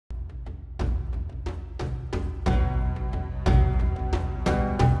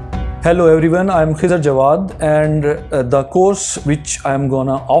Hello everyone, I'm Khizar Jawad, and the course which I'm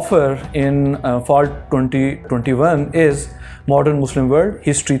gonna offer in fall 2021 is Modern Muslim World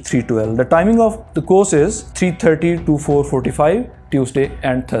History 312. The timing of the course is 3:30 to 4:45, Tuesday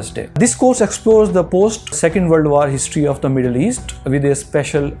and Thursday. This course explores the post-Second World War history of the Middle East with a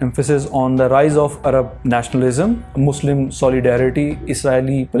special emphasis on the rise of Arab nationalism, Muslim solidarity,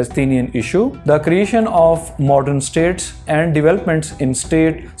 Israeli-Palestinian issue, the creation of modern states, and developments in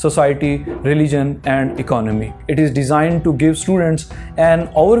state, society, religion, and economy. It is designed to give students an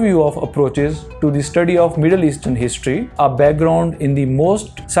overview of approaches to the study of Middle Eastern history, a background in the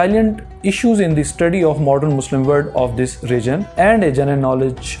most salient issues in the study of modern Muslim world of this region, and a general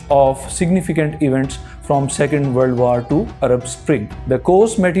knowledge of significant events from Second World War to Arab Spring. The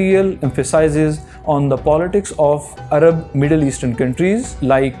course material emphasizes on the politics of Arab Middle Eastern countries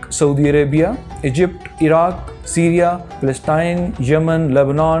like Saudi Arabia, Egypt, Iraq, Syria, Palestine, Yemen,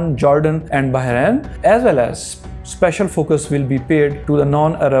 Lebanon, Jordan, and Bahrain, as well as special focus will be paid to the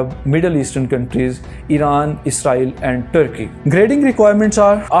non-Arab Middle Eastern countries, Iran, Israel, and Turkey. Grading requirements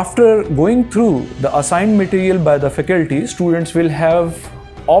are: after going through the assigned material by the faculty, students will have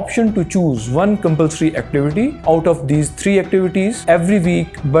option to choose one compulsory activity out of these 3 activities every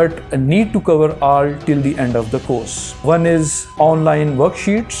week, but need to cover all till the end of the course. One is online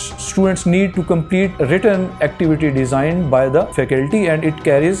worksheets. Students need to complete a written activity designed by the faculty, and it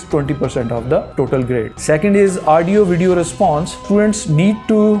carries 20% of the total grade. Second is audio video response. Students need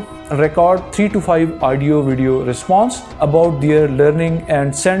to record 3 to 5 audio video response about their learning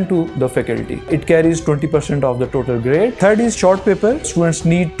and send to the faculty. It carries 20% of the total grade. Third is short paper. Students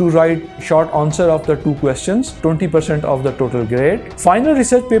need to write short answer of the 2 questions, 20% of the total grade. Final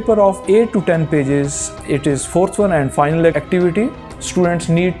research paper of 8 to 10 pages. It is fourth one and final activity. Students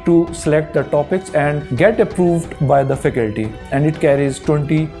need to select the topics and get approved by the faculty, and it carries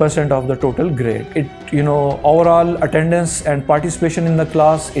 20% of the total grade. Overall attendance and participation in the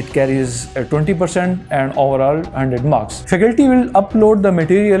class, it carries 20% and overall 100 marks. Faculty will upload the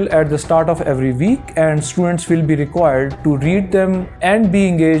material at the start of every week, and students will be required to read them and be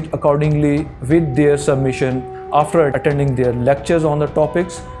engaged accordingly with their submission after attending their lectures on the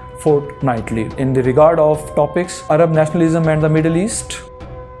topics fortnightly. In the regard of topics, Arab nationalism and the Middle East,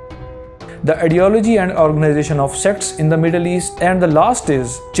 the ideology and organization of sects in the Middle East, and the last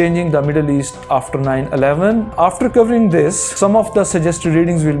is changing the Middle East after 9/11. After covering this, some of the suggested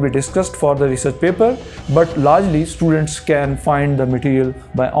readings will be discussed for the research paper, but largely students can find the material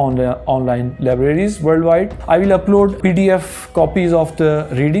by online libraries worldwide. I will upload PDF copies of the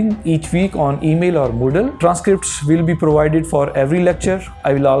reading each week on email or Moodle. Transcripts will be provided for every lecture.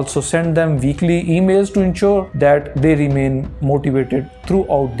 I will also send them weekly emails to ensure that they remain motivated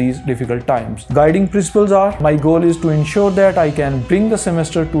throughout these difficult times. Guiding principles are: my goal is to ensure that I can bring the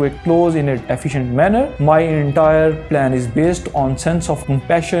semester to a close in an efficient manner. My entire plan is based on sense of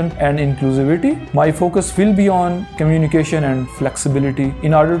compassion and inclusivity. My focus will be on communication and flexibility.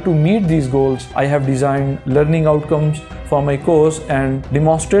 In order to meet these goals, I have designed learning outcomes for my course and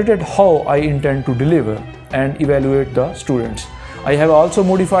demonstrated how I intend to deliver and evaluate the students. I have also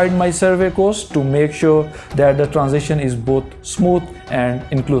modified my survey course to make sure that the transition is both smooth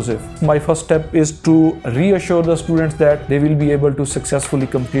and inclusive. My first step is to reassure the students that they will be able to successfully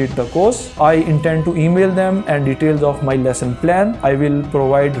complete the course. I intend to email them and details of my lesson plan. I will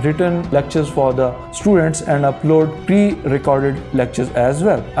provide written lectures for the students and upload pre-recorded lectures as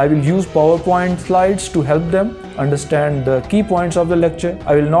well. I will use PowerPoint slides to help them understand the key points of the lecture.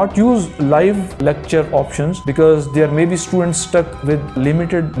 I will not use live lecture options because there may be students stuck with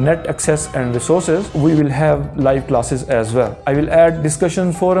limited net access and resources. We will have live classes as well. I will add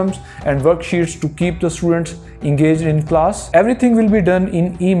discussion forums and worksheets to keep the students engaged in class. Everything will be done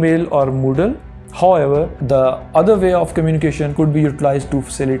in email or Moodle. However, the other way of communication could be utilized to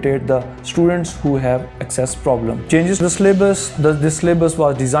facilitate the students who have access problem. Changes to the syllabus. This syllabus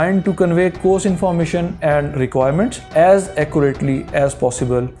was designed to convey course information and requirements as accurately as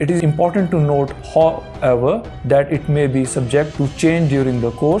possible. It is important to note, however, that it may be subject to change during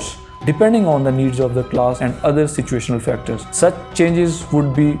the course, depending on the needs of the class and other situational factors. Such changes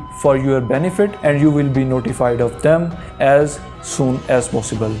would be for your benefit, and you will be notified of them as soon as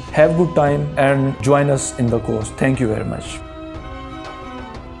possible. Have good time and join us in the course. Thank you very much.